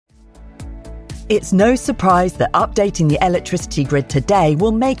It's no surprise that updating the electricity grid today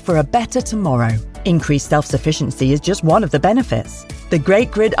will make for a better tomorrow. Increased self-sufficiency is just one of the benefits. The Great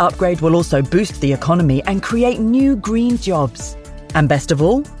Grid Upgrade will also boost the economy and create new green jobs. And best of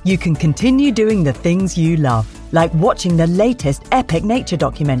all, you can continue doing the things you love, like watching the latest epic nature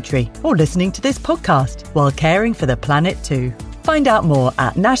documentary or listening to this podcast while caring for the planet too. Find out more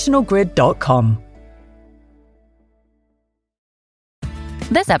at nationalgrid.com.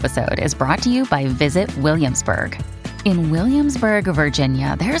 This episode is brought to you by Visit Williamsburg. In Williamsburg,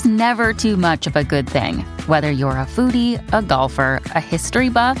 Virginia, there's never too much of a good thing. Whether you're a foodie, a golfer, a history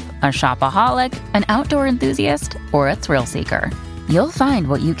buff, a shopaholic, an outdoor enthusiast, or a thrill seeker, you'll find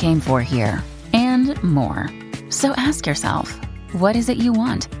what you came for here and more. So ask yourself, what is it you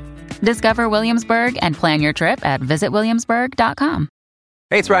want? Discover Williamsburg and plan your trip at visitwilliamsburg.com.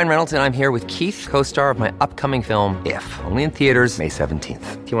 Hey, it's Ryan Reynolds, and I'm here with Keith, co-star of my upcoming film, If, only in theaters May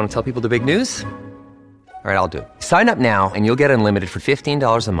 17th. Do you want to tell people the big news? All right, I'll do it. Sign up now and you'll get unlimited for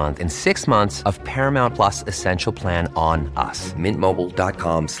 $15 a month and 6 months of Paramount Plus Essential Plan on us.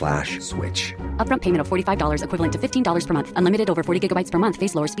 MintMobile.com/switch. Upfront payment of $45 equivalent to $15 per month. Unlimited over 40 gigabytes per month.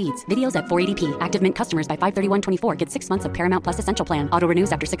 Face lower speeds. Videos at 480p. Active Mint customers by 531.24 get 6 months of Paramount Plus Essential Plan. Auto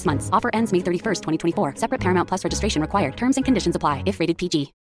renews after 6 months. Offer ends May 31st, 2024. Separate Paramount Plus registration required. Terms and conditions apply if rated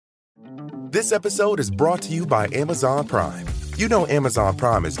PG. This episode is brought to you by Amazon Prime. You know Amazon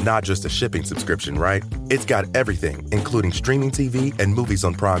Prime is not just a shipping subscription, right? It's got everything, including streaming TV and movies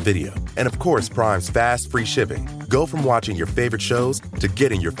on Prime Video. And of course, Prime's fast, free shipping. Go from watching your favorite shows to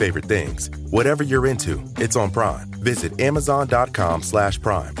getting your favorite things. Whatever you're into, it's on Prime. Visit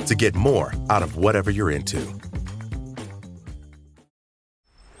Amazon.com/Prime to get more out of whatever you're into.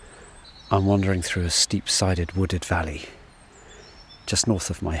 I'm wandering through a steep-sided wooded valley, just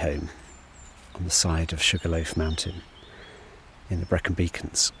north of my home, on the side of Sugarloaf Mountain, in the Brecon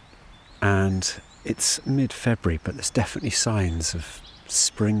Beacons. And it's mid-February, but there's definitely signs of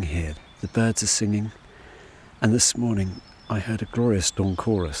spring here. The birds are singing, and this morning I heard a glorious dawn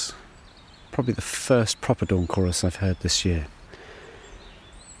chorus, probably the first proper dawn chorus I've heard this year.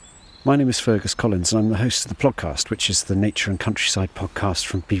 My name is Fergus Collins, and I'm the host of the podcast, which is the Nature and Countryside podcast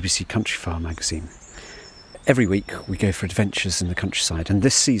from BBC Countryfile magazine. Every week we go for adventures in the countryside, and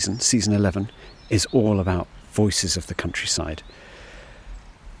this season, season 11, is all about voices of the countryside.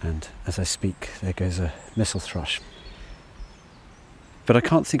 And as I speak, there goes a missel thrush. But I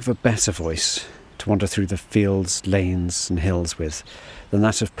can't think of a better voice to wander through the fields, lanes and hills with than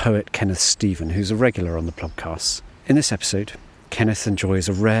that of poet Kenneth Steven, who's a regular on the podcasts. In this episode, Kenneth enjoys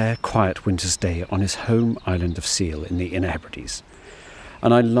a rare, quiet winter's day on his home island of Seal in the Inner Hebrides.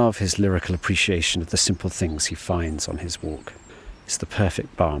 And I love his lyrical appreciation of the simple things he finds on his walk. It's the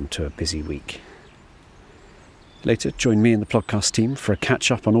perfect balm to a busy week. Later, join me and the podcast team for a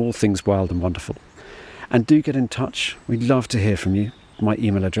catch-up on all things wild and wonderful. And do get in touch. We'd love to hear from you. My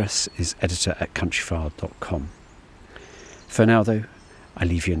email address is editor@countryfile.com. For now, though, I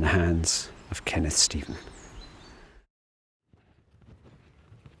leave you in the hands of Kenneth Steven.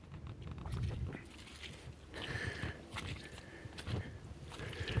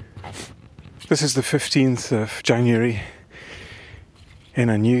 This is the 15th of January in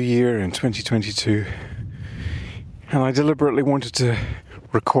a new year in 2022. And I deliberately wanted to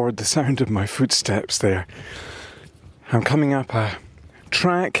record the sound of my footsteps there. I'm coming up a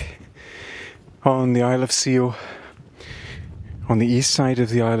track on the Isle of Seal, on the east side of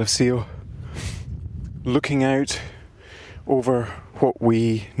the Isle of Seal, looking out over what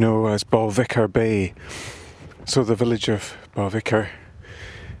we know as Balvicar Bay, so the village of Balvicar.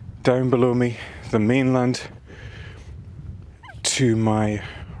 Down below me, the mainland. To my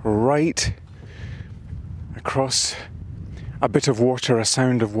right, across a bit of water, a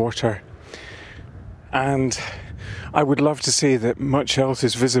sound of water. And I would love to say that much else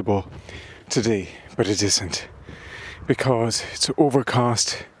is visible today, but it isn't. Because it's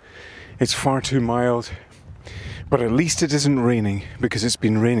overcast, it's far too mild, but at least it isn't raining, because it's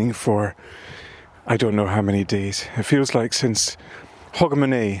been raining for I don't know how many days. It feels like since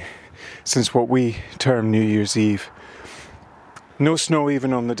Hogmanay, since what we term New Year's Eve. No snow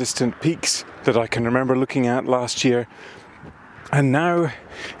even on the distant peaks that I can remember looking at last year. And now,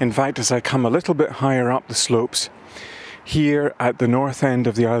 in fact, as I come a little bit higher up the slopes, here at the north end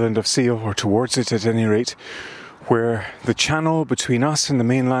of the island of Seal, or towards it at any rate, where the channel between us and the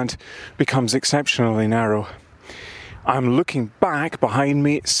mainland becomes exceptionally narrow, I'm looking back behind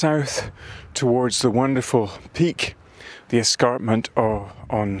me south towards the wonderful peak, the escarpment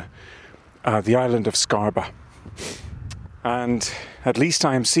on the island of Scarba. And at least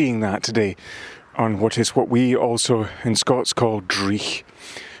I am seeing that today on what we also in Scots call Dreich,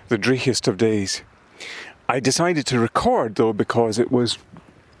 the dreariest of days. I decided to record though because it was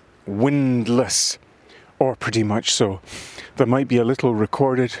windless, or pretty much so. There might be a little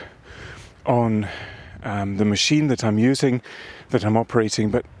recorded on the machine that I'm using, that I'm operating,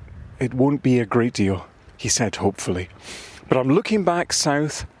 but it won't be a great deal, he said, hopefully. But I'm looking back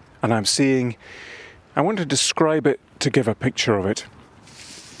south and I'm seeing, I want to describe it to give a picture of it.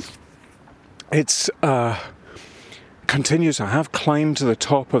 It's continues. I have climbed to the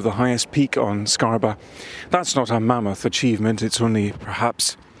top of the highest peak on Scarba. That's not a mammoth achievement, it's only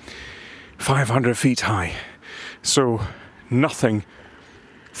perhaps 500 feet high. So nothing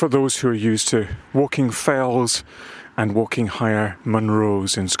for those who are used to walking fells and walking higher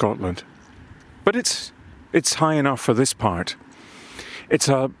Munros in Scotland. But it's high enough for this part. It's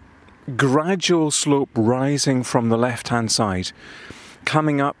a gradual slope rising from the left-hand side,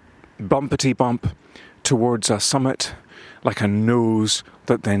 coming up bumpety bump towards a summit like a nose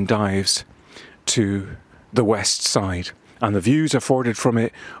that then dives to the west side. And the views afforded from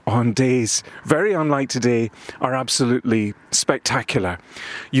it on days very unlike today are absolutely spectacular.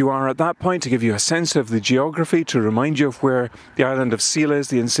 You are at that point, to give you a sense of the geography, to remind you of where the island of Seil is,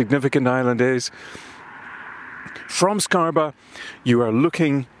 the insignificant island is. From Scarba, you are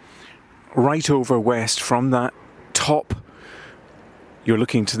looking right over west from that top. You're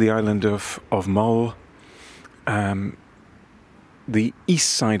looking to the island of Mull, the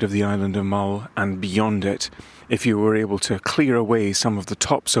east side of the island of Mull, and beyond it, if you were able to clear away some of the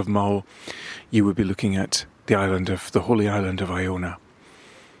tops of Mull, you would be looking at the holy island of Iona.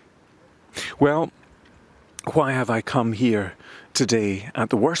 Well, why have I come here today at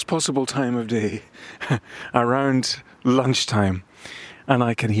the worst possible time of day, around lunchtime? And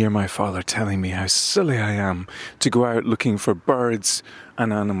I can hear my father telling me how silly I am to go out looking for birds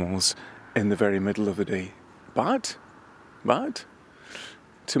and animals in the very middle of the day. But,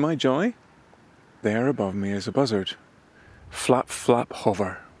 to my joy, there above me is a buzzard. Flap, flap,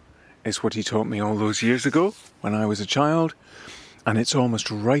 hover is what he taught me all those years ago when I was a child, and it's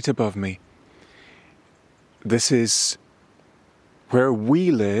almost right above me. This is where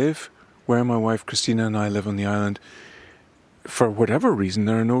we live, where my wife Christina and I live on the island. For whatever reason,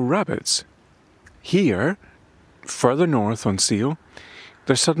 there are no rabbits. Here, further north on Seil,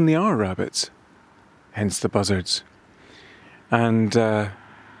 there suddenly are rabbits, hence the buzzards. And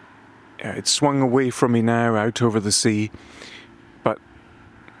it swung away from me now, out over the sea. But,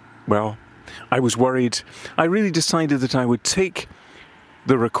 well, I was worried. I really decided that I would take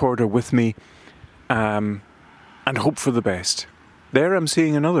the recorder with me and hope for the best. There I'm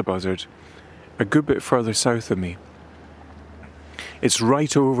seeing another buzzard, a good bit further south of me. It's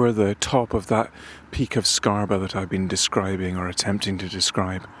right over the top of that peak of Scarba that I've been describing or attempting to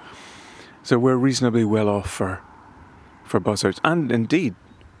describe. So we're reasonably well off for buzzards. And indeed,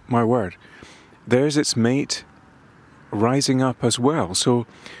 my word, there's its mate rising up as well. So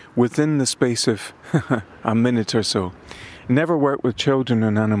within the space of a minute or so, never worked with children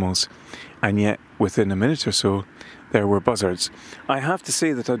and animals, and yet within a minute or so, there were buzzards. I have to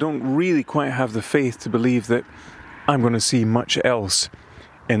say that I don't really quite have the faith to believe that I'm going to see much else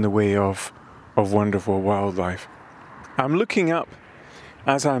in the way of wonderful wildlife. I'm looking up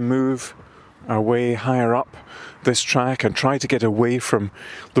as I move away higher up this track and try to get away from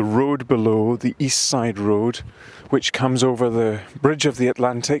the road below, the East Side Road, which comes over the bridge of the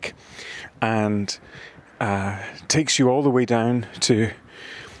Atlantic and takes you all the way down to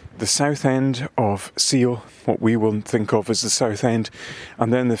the south end of Seil, what we will think of as the south end,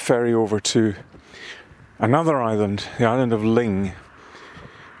 and then the ferry over to another island, the island of Lyng.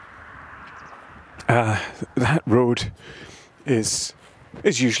 That road is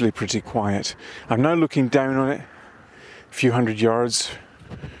usually pretty quiet. I'm now looking down on it, a few hundred yards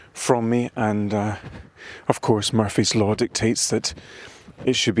from me, and of course Murphy's Law dictates that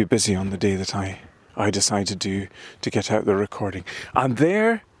it should be busy on the day that I decide to get out the recording. And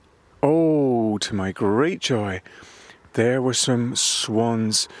there, oh, to my great joy, there were some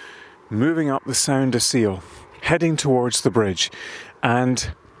swans moving up the Sound of Seil, heading towards the bridge.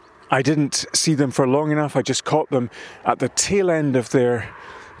 And I didn't see them for long enough. I just caught them at the tail end of their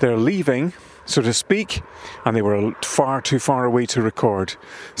leaving, so to speak, and they were far too far away to record,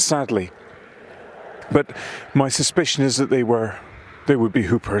 sadly. But my suspicion is that they would be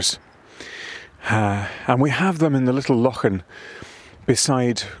hoopers. And we have them in the little lochen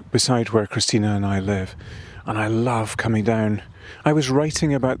beside where Christina and I live. And I love coming down. I was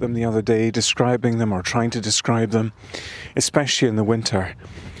writing about them the other day, describing them or trying to describe them, especially in the winter.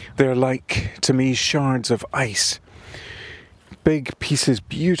 They're like, to me, shards of ice. Big pieces,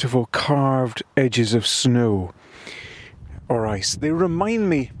 beautiful carved edges of snow or ice. They remind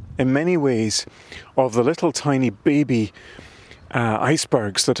me in many ways of the little tiny baby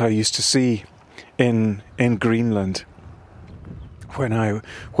icebergs that I used to see in Greenland when I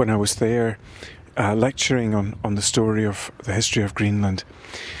was there lecturing on the story of the history of Greenland.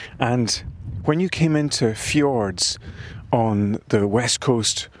 And when you came into fjords on the west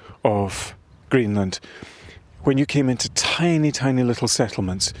coast of Greenland, when you came into tiny, tiny little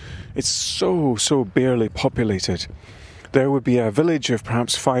settlements, it's so barely populated. There would be a village of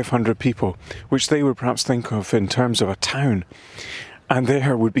perhaps 500 people, which they would perhaps think of in terms of a town. And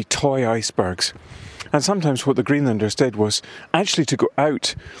there would be toy icebergs. And sometimes what the Greenlanders did was actually to go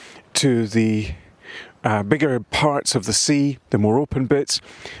out to the bigger parts of the sea, the more open bits,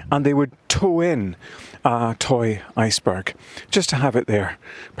 and they would tow in a toy iceberg, just to have it there,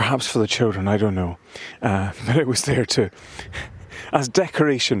 perhaps for the children, I don't know. But it was there as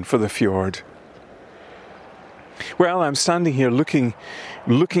decoration for the fjord. Well, I'm standing here looking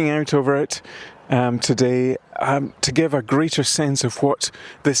out over it today to give a greater sense of what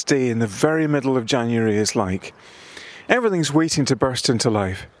this day in the very middle of January is like. Everything's waiting to burst into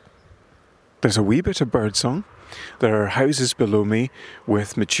life. There's a wee bit of birdsong. There are houses below me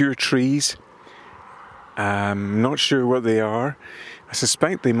with mature trees. Not sure what they are. I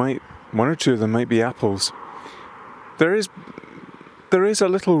suspect one or two of them might be apples. There is a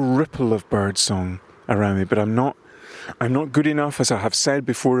little ripple of birdsong around me, but I'm not good enough, as I have said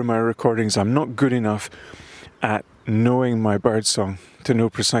before in my recordings, I'm not good enough at knowing my birdsong to know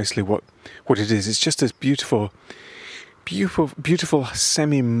precisely what it is. It's just this beautiful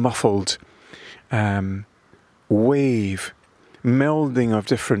semi-muffled wave, melding of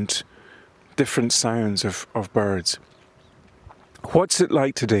different sounds of birds. What's it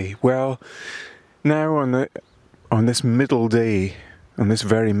like today? Well, now on this middle day, on this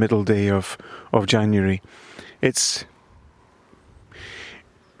very middle day of January, it's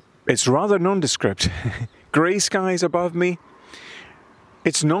rather nondescript. Grey skies above me.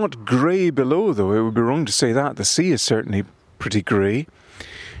 It's not grey below, though. It would be wrong to say that. The sea is certainly pretty grey.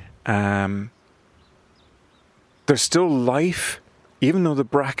 There's still life, even though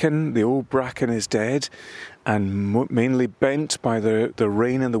the old bracken is dead and mainly bent by the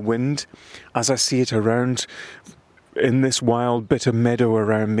rain and the wind, as I see it around in this wild bit of meadow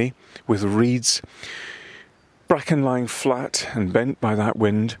around me, with reeds, bracken lying flat and bent by that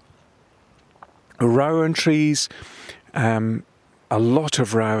wind. Rowan trees, a lot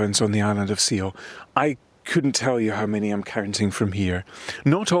of rowans on the island of Seal. I couldn't tell you how many I'm counting from here.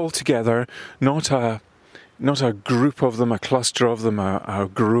 Not all together, not a group of them, a cluster of them, a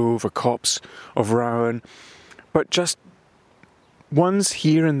grove, a copse of rowan, but just ones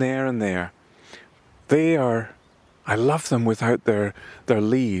here and there and there. I love them without their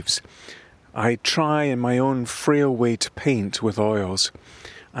leaves. I try in my own frail way to paint with oils,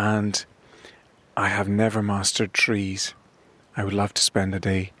 and I have never mastered trees. I would love to spend a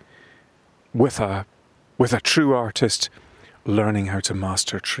day with a true artist learning how to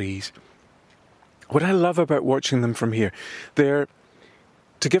master trees. What I love about watching them from here, they're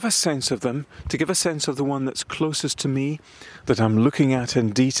to give a sense of them, to give a sense of the one that's closest to me, that I'm looking at in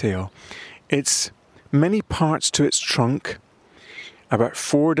detail. It's many parts to its trunk, about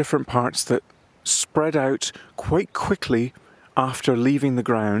 4 different parts that spread out quite quickly after leaving the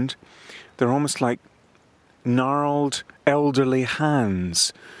ground. They're almost like gnarled elderly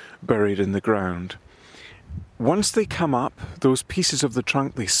hands buried in the ground. Once they come up, those pieces of the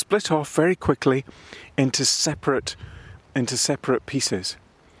trunk, they split off very quickly into separate pieces.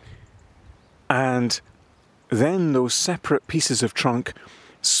 And then those separate pieces of trunk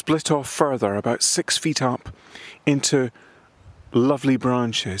split off further, about 6 feet up, into lovely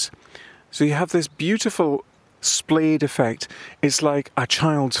branches. So you have this beautiful splayed effect. It's like a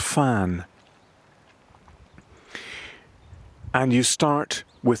child's fan. And you start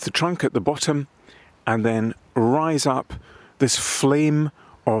with the trunk at the bottom and then rise up this flame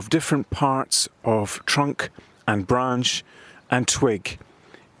of different parts of trunk and branch and twig.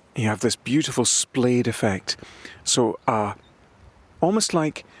 You have this beautiful splayed effect. So almost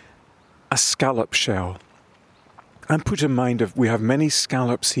like a scallop shell. And put in mind we have many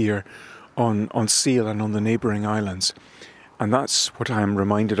scallops here on Seal and on the neighbouring islands. And that's what I am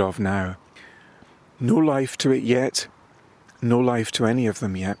reminded of now. No life to it yet. No life to any of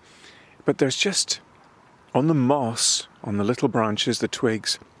them yet. But there's just, on the moss, on the little branches, the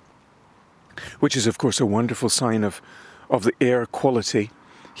twigs, which is of course a wonderful sign of the air quality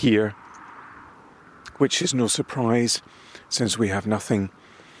here, which is no surprise since we have nothing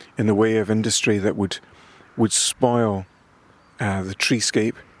in the way of industry that would spoil the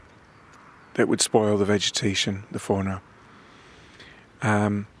treescape, that would spoil the vegetation, the fauna.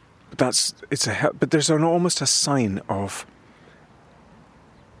 But there's almost a sign of.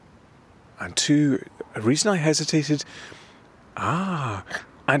 And a reason I hesitated. And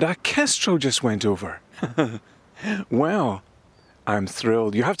a kestrel just went over. Well, I'm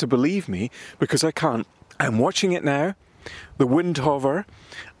thrilled. You have to believe me because I can't. I'm watching it now. The wind hover,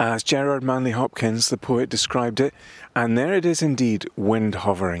 as Gerard Manley Hopkins, the poet, described it. And there it is indeed, wind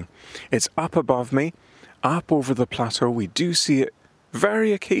hovering. It's up above me, up over the plateau. We do see it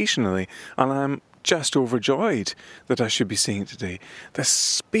very occasionally, and I'm just overjoyed that I should be seeing it today. The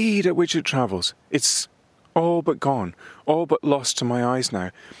speed at which it travels, it's all but gone, all but lost to my eyes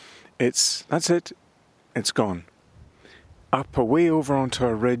now. That's it, it's gone. Up away over onto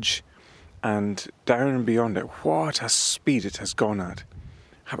a ridge and down and beyond it. What a speed it has gone at.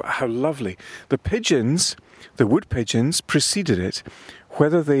 How lovely. The pigeons, the wood pigeons, preceded it.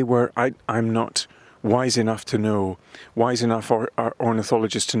 Whether they were, I'm not wise enough or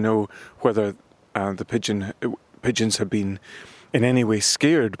ornithologist to know whether the pigeons have been in any way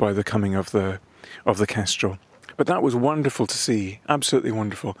scared by the coming of the kestrel. But that was wonderful to see, absolutely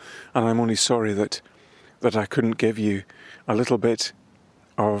wonderful. And I'm only sorry that I couldn't give you a little bit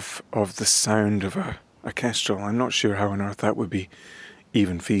of the sound of a kestrel. I'm not sure how on earth that would be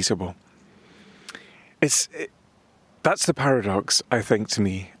even feasible. That's the paradox, I think, to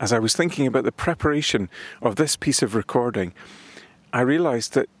me. As I was thinking about the preparation of this piece of recording, I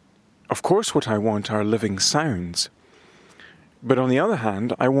realised that, of course, what I want are living sounds. But on the other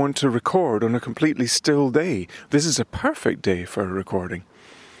hand, I want to record on a completely still day. This is a perfect day for a recording.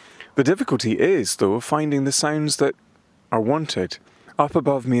 The difficulty is, though, finding the sounds that are wanted. Up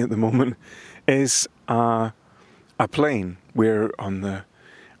above me at the moment is a plane. I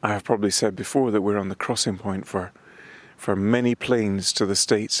have probably said before that we're on the crossing point for many planes to the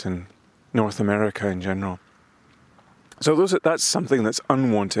States and North America in general. So that's something that's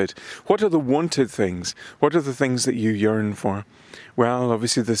unwanted. What are the wanted things? What are the things that you yearn for? Well,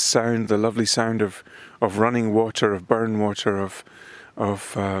 obviously the lovely sound of running water, of burn water,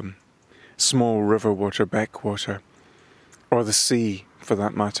 of small river water, beck water, or the sea for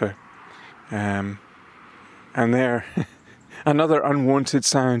that matter. And there, another unwanted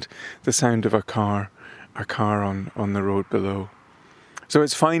sound, the sound of a car on the road below. So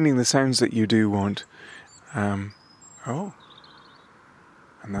it's finding the sounds that you do want. And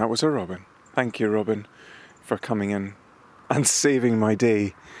that was a robin. Thank you, Robin, for coming in and saving my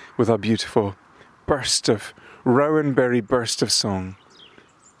day with a beautiful Rowanberry burst of song.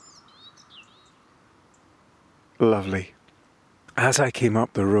 Lovely. As I came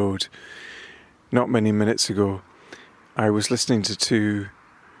up the road, not many minutes ago, I was listening to two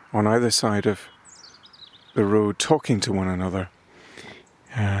on either side of the road talking to one another.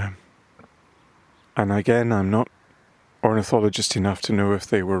 And again, I'm not ornithologist enough to know if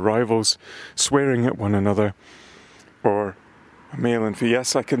they were rivals swearing at one another or a male and female.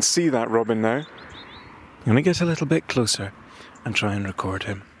 Yes, I can see that robin now. I'm going to get a little bit closer and try and record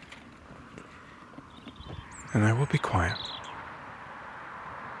him. And I will be quiet.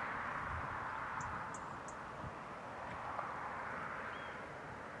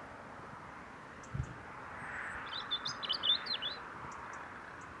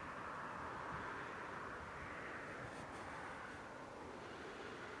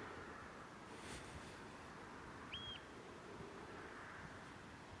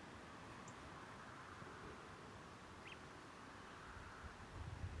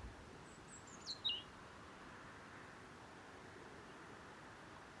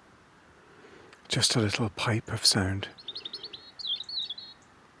 Just a little pipe of sound.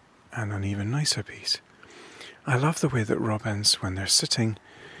 And an even nicer piece. I love the way that robins, when they're sitting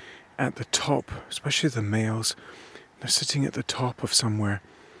at the top, especially the males, they're sitting at the top of somewhere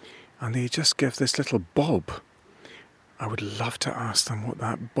and they just give this little bob. I would love to ask them what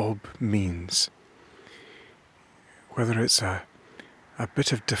that bob means. Whether it's a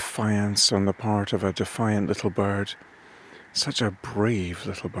bit of defiance on the part of a defiant little bird. Such a brave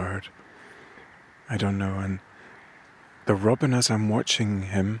little bird. I don't know. And the robin, as I'm watching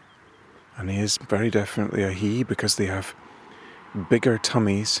him, and he is very definitely a he because they have bigger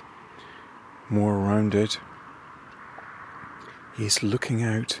tummies, more rounded. He's looking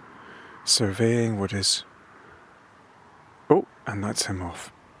out, surveying what is... Oh, and that's him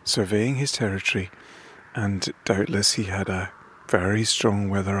off. Surveying his territory, and doubtless he had a very strong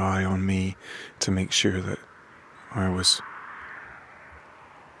weather eye on me to make sure that I was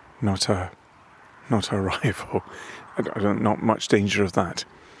not a rival. Not much danger of that.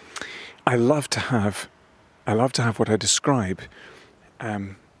 I love to have what I describe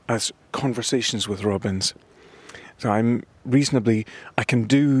as conversations with robins. So reasonably, I can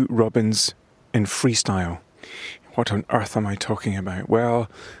do robins in freestyle. What on earth am I talking about? Well,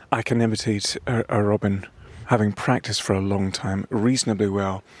 I can imitate a robin, having practiced for a long time, reasonably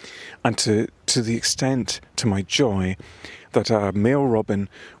well, and to the extent, to my joy, that a male robin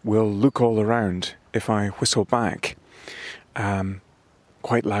will look all around if I whistle back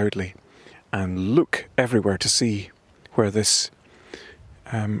quite loudly and look everywhere to see where this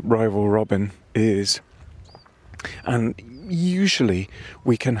rival robin is. And usually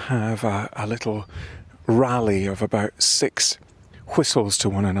we can have a little rally of about 6 whistles to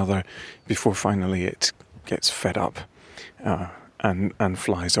one another before finally it gets fed up and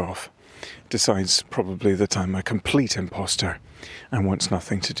flies off. Decides probably that I'm a complete imposter and wants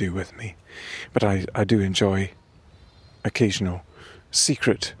nothing to do with me. But I do enjoy occasional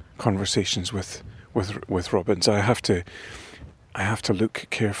secret conversations with robins. I have to look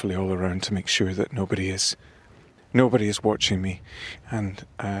carefully all around to make sure that nobody is watching me and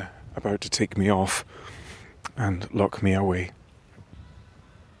about to take me off and lock me away.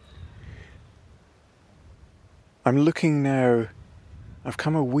 I'm looking now. I've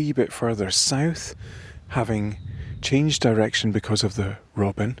come a wee bit further south, having changed direction because of the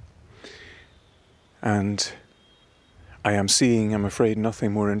robin. And I am seeing, I'm afraid,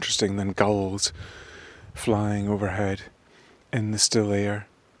 nothing more interesting than gulls flying overhead in the still air.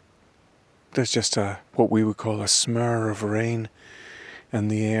 There's just what we would call a smurr of rain in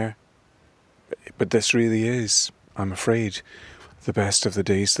the air. But this really is, I'm afraid, the best of the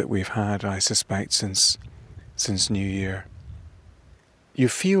days that we've had, I suspect, since New Year. You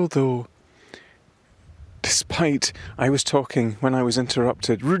feel, though, despite I was talking when I was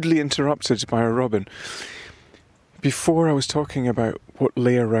rudely interrupted by a robin, before I was talking about what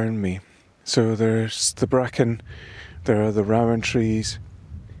lay around me. So there's the bracken, there are the rowan trees,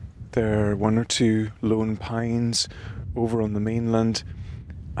 there are 1 or 2 lone pines over on the mainland.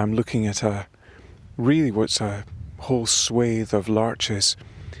 I'm looking at what's a whole swathe of larches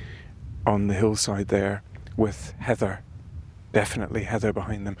on the hillside there with heather. Definitely heather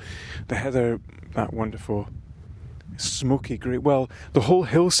behind them. The heather, that wonderful smoky grey. Well, the whole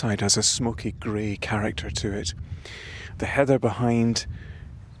hillside has a smoky grey character to it. The heather behind,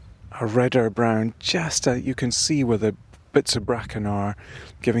 a redder brown, you can see where the bits of bracken are,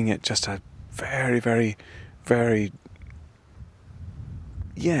 giving it just a very, very, very,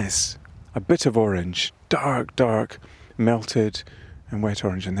 yes, a bit of orange. Dark, melted and wet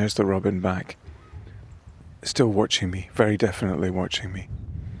orange. And there's the robin back. Still watching me, very definitely watching me.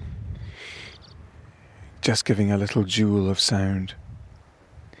 Just giving a little jewel of sound.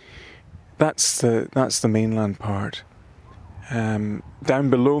 That's the mainland part. Down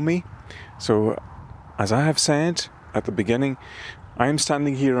below me, so as I have said at the beginning, I am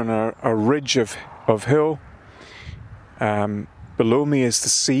standing here on a ridge of hill. Below me is the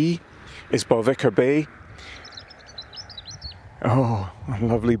sea, is Balvicar Bay. Oh, a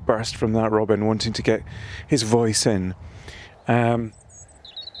lovely burst from that robin wanting to get his voice in. And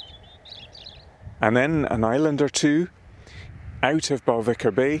then an island or 2 out of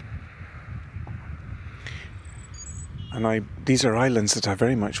Balvicar Bay. And these are islands that I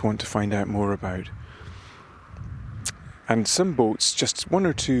very much want to find out more about. And some boats, just 1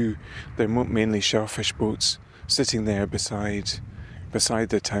 or 2, they're mainly shellfish boats, sitting there beside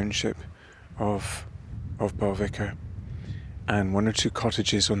the township of Balvicar. And 1 or 2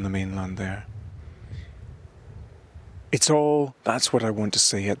 cottages on the mainland there. That's what I want to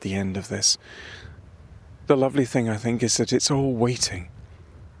say at the end of this. The lovely thing, I think, is that it's all waiting.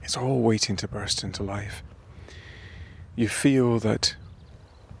 It's all waiting to burst into life. You feel that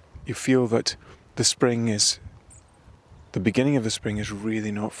the beginning of the spring is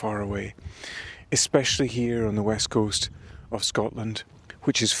really not far away, especially here on the west coast of Scotland,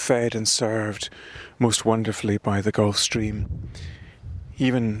 which is fed and served most wonderfully by the Gulf Stream.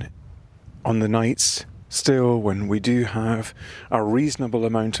 Even on the nights, still, when we do have a reasonable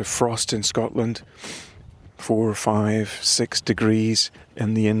amount of frost in Scotland, 4, 5, 6 degrees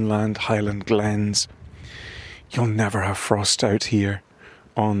in the inland Highland glens, you'll never have frost out here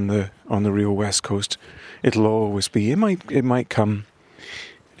on the real west coast. It'll always be. It might come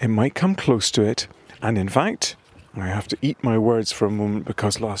close to it, and in fact, I have to eat my words for a moment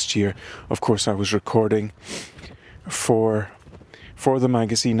because last year, of course, I was recording for the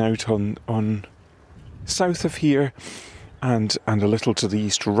magazine out on south of here and a little to the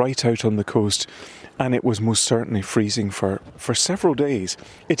east, right out on the coast, and it was most certainly freezing for several days.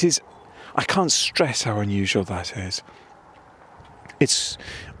 I can't stress how unusual that is. It's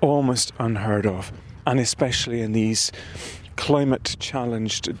almost unheard of, and especially in these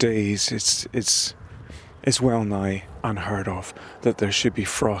climate-challenged days, is well nigh unheard of, that there should be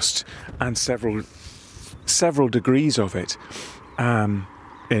frost and several degrees of it on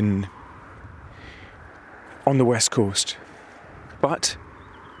the west coast. But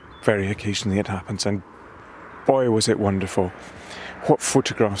very occasionally it happens, and boy was it wonderful. What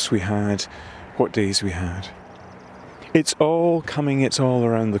photographs we had, what days we had. It's all coming, it's all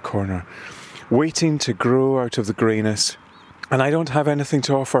around the corner, waiting to grow out of the greyness. And I don't have anything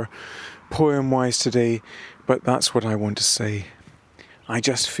to offer poem-wise today, but that's what I want to say. I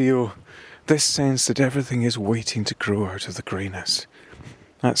just feel this sense that everything is waiting to grow out of the greyness.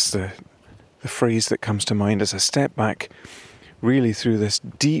 That's the phrase that comes to mind as I step back really through this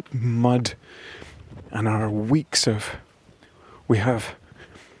deep mud and our weeks of... We have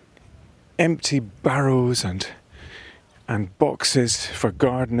empty barrows and boxes for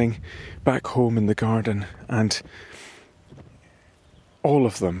gardening back home in the garden, and all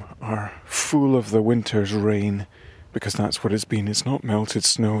of them are full of the winter's rain, because that's what it's been. It's not melted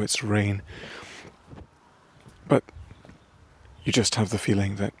snow, it's rain. But you just have the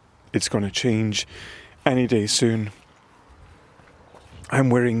feeling that it's going to change any day soon. I'm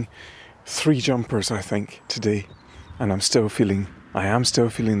wearing 3 jumpers, I think, today, and I am still feeling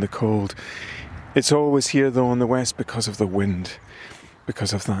the cold. It's always here, though, on the west because of the wind,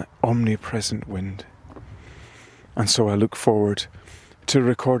 because of that omnipresent wind. And so I look forward to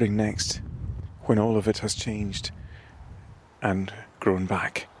recording next, when all of it has changed and grown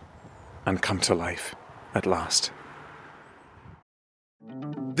back and come to life at last.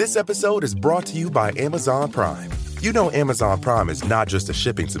 This episode is brought to you by Amazon Prime. You know Amazon Prime is not just a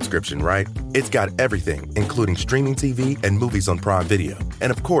shipping subscription, right? It's got everything, including streaming TV and movies on Prime Video.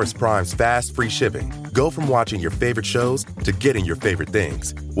 And of course, Prime's fast, free shipping. Go from watching your favorite shows to getting your favorite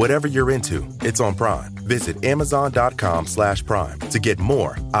things. Whatever you're into, it's on Prime. Visit Amazon.com/Prime to get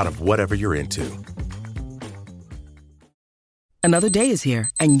more out of whatever you're into. Another day is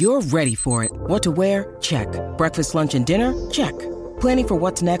here, and you're ready for it. What to wear? Check. Breakfast, lunch, and dinner? Check. Planning for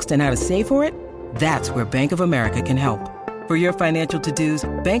what's next and how to save for it? That's where Bank of America can help. For your financial to-dos,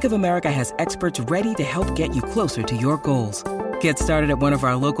 Bank of America has experts ready to help get you closer to your goals. Get started at one of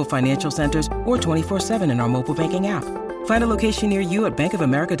our local financial centers or 24/7 in our mobile banking app. Find a location near you at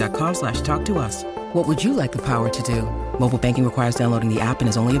bankofamerica.com/talktous. What would you like the power to do? Mobile banking requires downloading the app and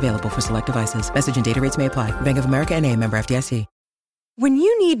is only available for select devices. Message and data rates may apply. Bank of America N.A., member FDIC. When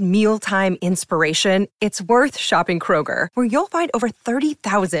you need mealtime inspiration, it's worth shopping Kroger, where you'll find over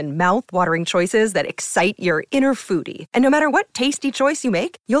 30,000 mouth-watering choices that excite your inner foodie. And no matter what tasty choice you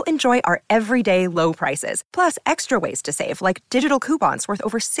make, you'll enjoy our everyday low prices, plus extra ways to save, like digital coupons worth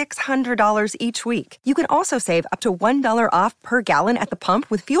over $600 each week. You can also save up to $1 off per gallon at the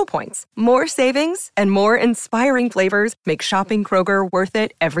pump with fuel points. More savings and more inspiring flavors make shopping Kroger worth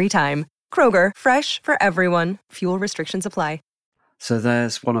it every time. Kroger, fresh for everyone. Fuel restrictions apply. So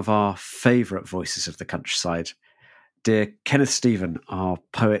there's one of our favourite voices of the countryside, dear Kenneth Stephen, our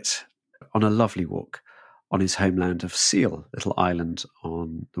poet, on a lovely walk on his homeland of Seal, little island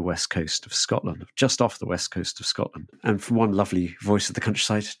on the west coast of Scotland, just off the west coast of Scotland. And from one lovely voice of the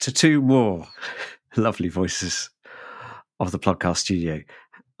countryside to 2 more lovely voices of the podcast studio,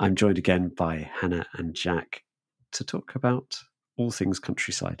 I'm joined again by Hannah and Jack to talk about all things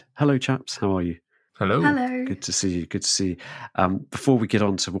countryside. Hello, chaps. How are you? Hello. Hello. Good to see you. Good to see you. Before we get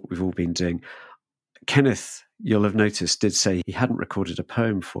on to what we've all been doing, Kenneth, you'll have noticed, did say he hadn't recorded a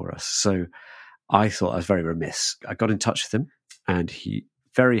poem for us. So I thought I was very remiss. I got in touch with him, and he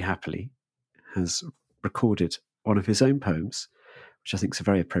very happily has recorded one of his own poems, which I think is a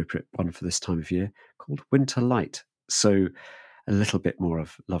very appropriate one for this time of year, called Winter Light. So a little bit more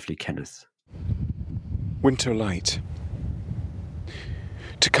of lovely Kenneth. Winter Light.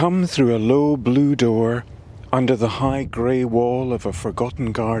 To come through a low blue door, under the high grey wall of a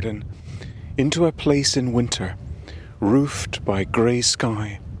forgotten garden, into a place in winter, roofed by grey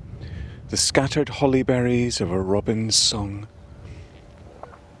sky, the scattered hollyberries of a robin's song.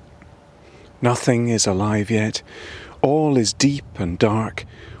 Nothing is alive yet, all is deep and dark,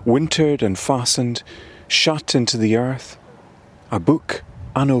 wintered and fastened, shut into the earth, a book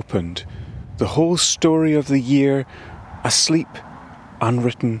unopened, the whole story of the year asleep,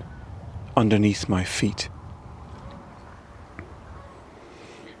 unwritten, underneath my feet.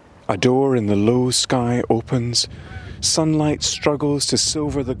 A door in the low sky opens, sunlight struggles to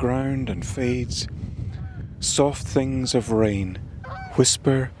silver the ground and fades. Soft things of rain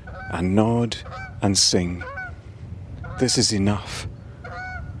whisper and nod and sing. This is enough.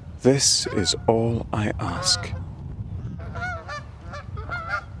 This is all I ask.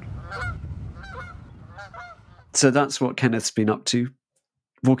 So that's what Kenneth's been up to,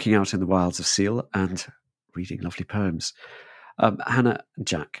 walking out in the wilds of Seal and reading lovely poems. Hannah and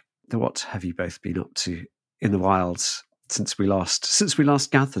Jack, what have you both been up to in the wilds since we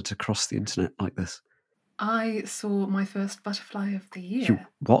last gathered across the internet like this? I saw my first butterfly of the year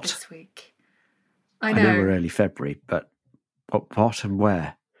this week. I know we're early February, but what and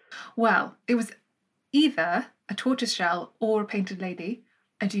where? Well, it was either a tortoiseshell or a painted lady.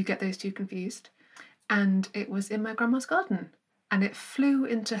 I do get those two confused. And it was in my grandma's garden. And it flew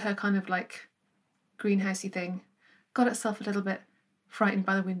into her kind of like greenhousey thing, got itself a little bit frightened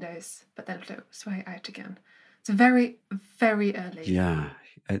by the windows, but then flew straight out again. It's very, very early. Yeah.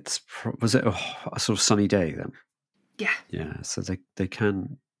 Was it a sort of sunny day then? Yeah. Yeah, so they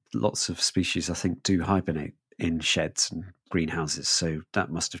can, lots of species I think do hibernate in sheds and greenhouses, so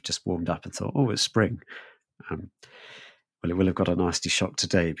that must have just warmed up and thought, oh, it's spring. Well, it will have got a nasty shock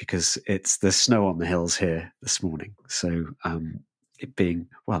today because there's snow on the hills here this morning. So it being,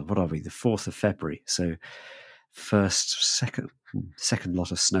 well, what are we, the 4th of February, so second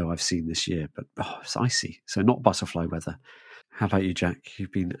lot of snow I've seen this year, but it's icy, so not butterfly weather. How about you, Jack?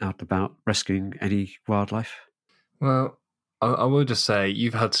 You've been out and about rescuing any wildlife? Well, I will just say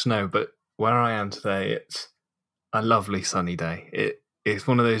you've had snow, but where I am today, it's a lovely sunny day. It's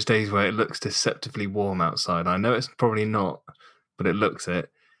one of those days where it looks deceptively warm outside. I know it's probably not, but it looks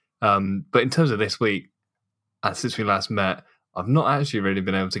it. But in terms of this week, since we last met, I've not actually really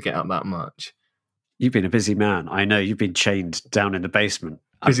been able to get out that much. You've been a busy man. I know you've been chained down in the basement.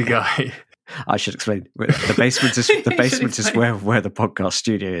 Busy guy. I should explain. The basement is where the podcast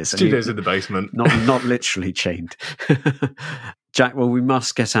studio is. Studio's in the basement. Not literally chained. Jack, well, we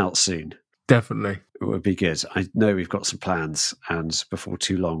must get out soon. Definitely. It would be good. I know we've got some plans, and before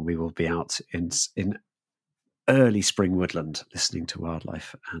too long we will be out in early spring woodland listening to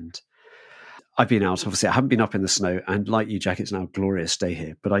wildlife. And I've been out, obviously I haven't been up in the snow, and like you, Jack, it's now a glorious day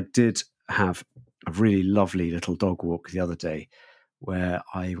here, but I did have a really lovely little dog walk the other day where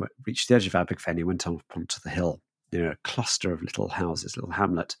I reached the edge of Abergavenny and went up onto the hill near a cluster of little houses, little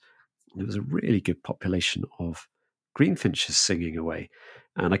hamlet. And there was a really good population of greenfinches singing away.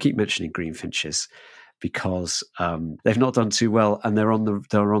 And I keep mentioning greenfinches because they've not done too well, and they're on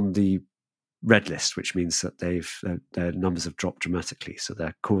the red list, which means that their numbers have dropped dramatically. So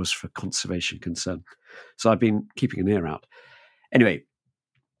they're cause for conservation concern. So I've been keeping an ear out. Anyway,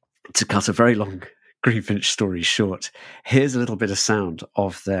 to cut a very long greenfinch story short, here's a little bit of sound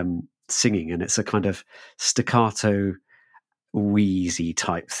of them singing, and it's a kind of staccato, wheezy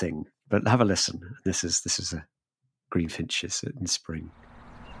type thing. But have a listen. This is a greenfinches in spring.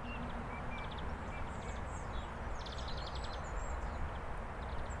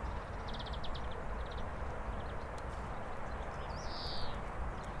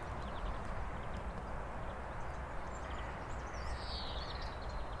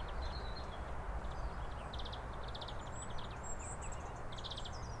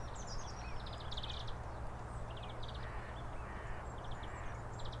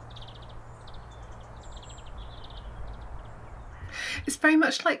 It's very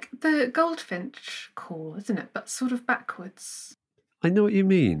much like the goldfinch call, isn't it? But sort of backwards. I know what you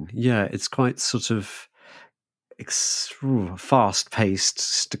mean. Yeah, it's quite sort of fast-paced,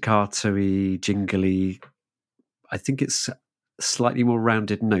 staccato-y, jingly. I think it's slightly more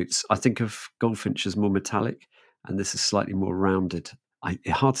rounded notes. I think of goldfinch as more metallic, and this is slightly more rounded.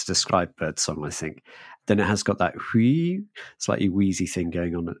 It's hard to describe birdsong, I think. Then it has got that slightly wheezy thing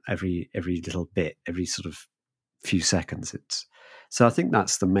going on every little bit, every sort of few seconds. So I think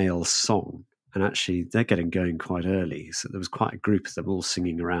that's the male song, and actually they're getting going quite early. So there was quite a group of them all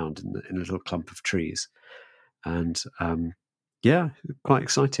singing around in a little clump of trees, and yeah, quite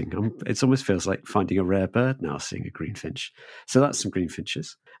exciting. It almost feels like finding a rare bird now, seeing a greenfinch. So that's some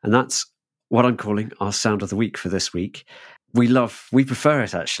greenfinches, and that's what I'm calling our sound of the week for this week. We prefer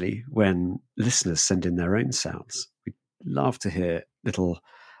it actually when listeners send in their own sounds. We love to hear little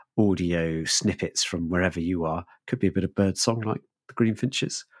audio snippets from wherever you are. Could be a bit of bird song like the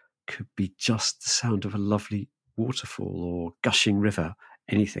greenfinches, could be just the sound of a lovely waterfall or gushing river,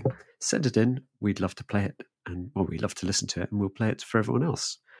 anything. Send it in. We'd love to play it, and we'd love to listen to it, and we'll play it for everyone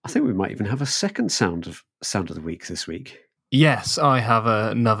else. I think we might even have a second sound of the week this week. Yes, I have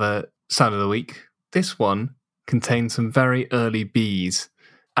another sound of the week. This one contains some very early bees,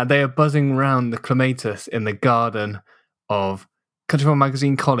 and they are buzzing round the clematis in the garden of Countryfile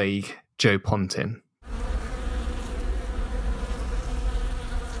magazine colleague Joe Pontin.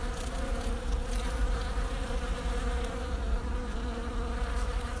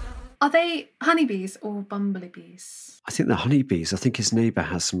 Are they honeybees or bumblebees? I think they're honeybees. I think his neighbour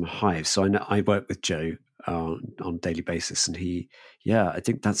has some hives. So I work with Joe on a daily basis, and I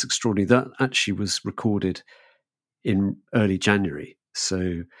think that's extraordinary. That actually was recorded in early January.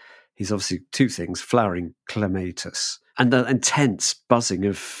 So he's obviously two things: flowering clematis and the intense buzzing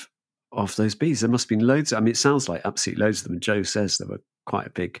of those bees. There must have been loads. I mean, it sounds like absolutely loads of them. And Joe says there were quite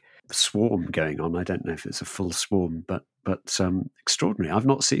a big swarm going on. I don't know if it's a full swarm, but extraordinary. I've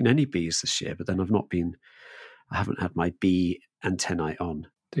not seen any bees this year, but then I haven't had my bee antennae on.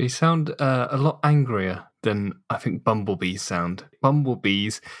 They sound a lot angrier than I think bumblebees sound.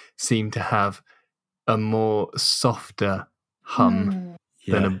 Bumblebees seem to have a more softer hum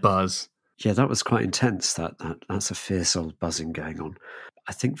than a buzz. Yeah, that was quite intense. That's a fierce old buzzing going on.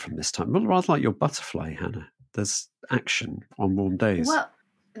 I think from this time, well, rather like your butterfly, Hannah. There's action on warm days. Well,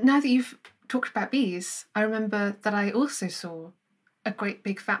 now that you've talked about bees, I remember that I also saw a great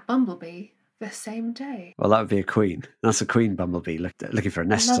big fat bumblebee the same day. Well, that would be a queen. That's a queen bumblebee looking for a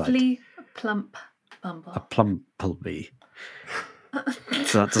nest site. Lovely, plump bumble. A plumblebee.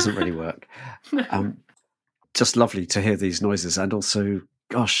 So that doesn't really work. Just lovely to hear these noises, and also,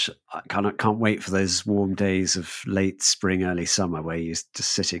 gosh, I can't wait for those warm days of late spring, early summer where you're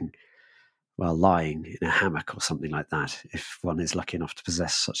just sitting, well, lying in a hammock or something like that, if one is lucky enough to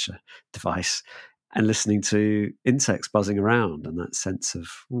possess such a device, and listening to insects buzzing around, and that sense of,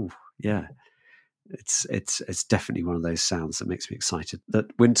 it's definitely one of those sounds that makes me excited that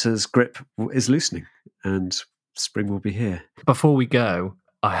winter's grip is loosening and spring will be here. Before we go,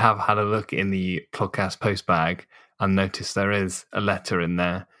 I have had a look in the podcast post bag and noticed there is a letter in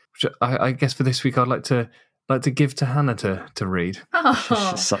there, which I guess for this week I'd like to give to Hannah to read.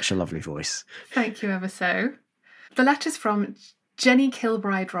 Oh, such a lovely voice. Thank you ever so. The letter's from Jenny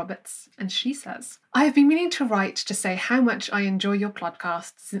Kilbride Roberts, and she says, I have been meaning to write to say how much I enjoy your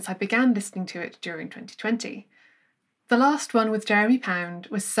podcast since I began listening to it during 2020. The last one with Jeremy Pound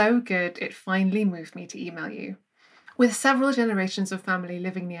was so good it finally moved me to email you. With several generations of family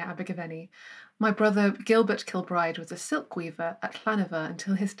living near Abergavenny, my brother Gilbert Kilbride was a silk weaver at Llaniver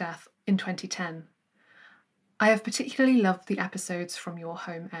until his death in 2010. I have particularly loved the episodes from your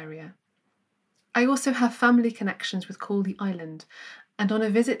home area. I also have family connections with Caldy Island, and on a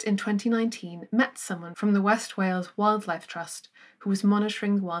visit in 2019 met someone from the West Wales Wildlife Trust who was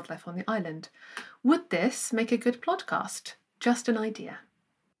monitoring the wildlife on the island. Would this make a good podcast? Just an idea.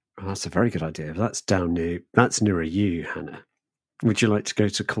 Oh, that's a very good idea. That's nearer you, Hannah. Would you like to go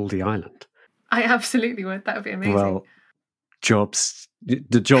to Caldy Island? I absolutely would. That would be amazing. Well,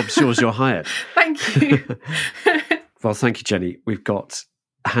 the job's yours, you're hired. Thank you. Well, thank you, Jenny. We've got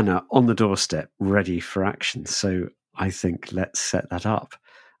Hannah on the doorstep, ready for action. So I think let's set that up.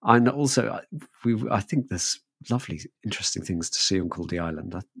 And also, I think there's lovely, interesting things to see on Caldy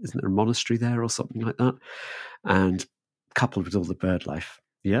Island. Isn't there a monastery there or something like that? And coupled with all the bird life.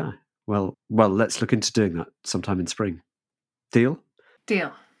 Yeah. Well, let's look into doing that sometime in spring. Deal?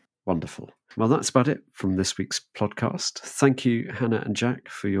 Deal. Wonderful. Well, that's about it from this week's podcast. Thank you, Hannah and Jack,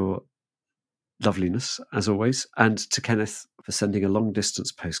 for your loveliness, as always, and to Kenneth for sending a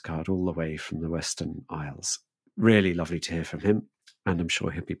long-distance postcard all the way from the Western Isles. Really lovely to hear from him, and I'm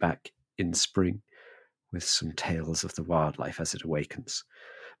sure he'll be back in spring with some tales of the wildlife as it awakens.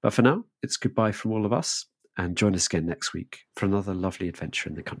 But for now, it's goodbye from all of us, and join us again next week for another lovely adventure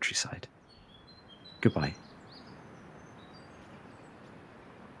in the countryside. Goodbye.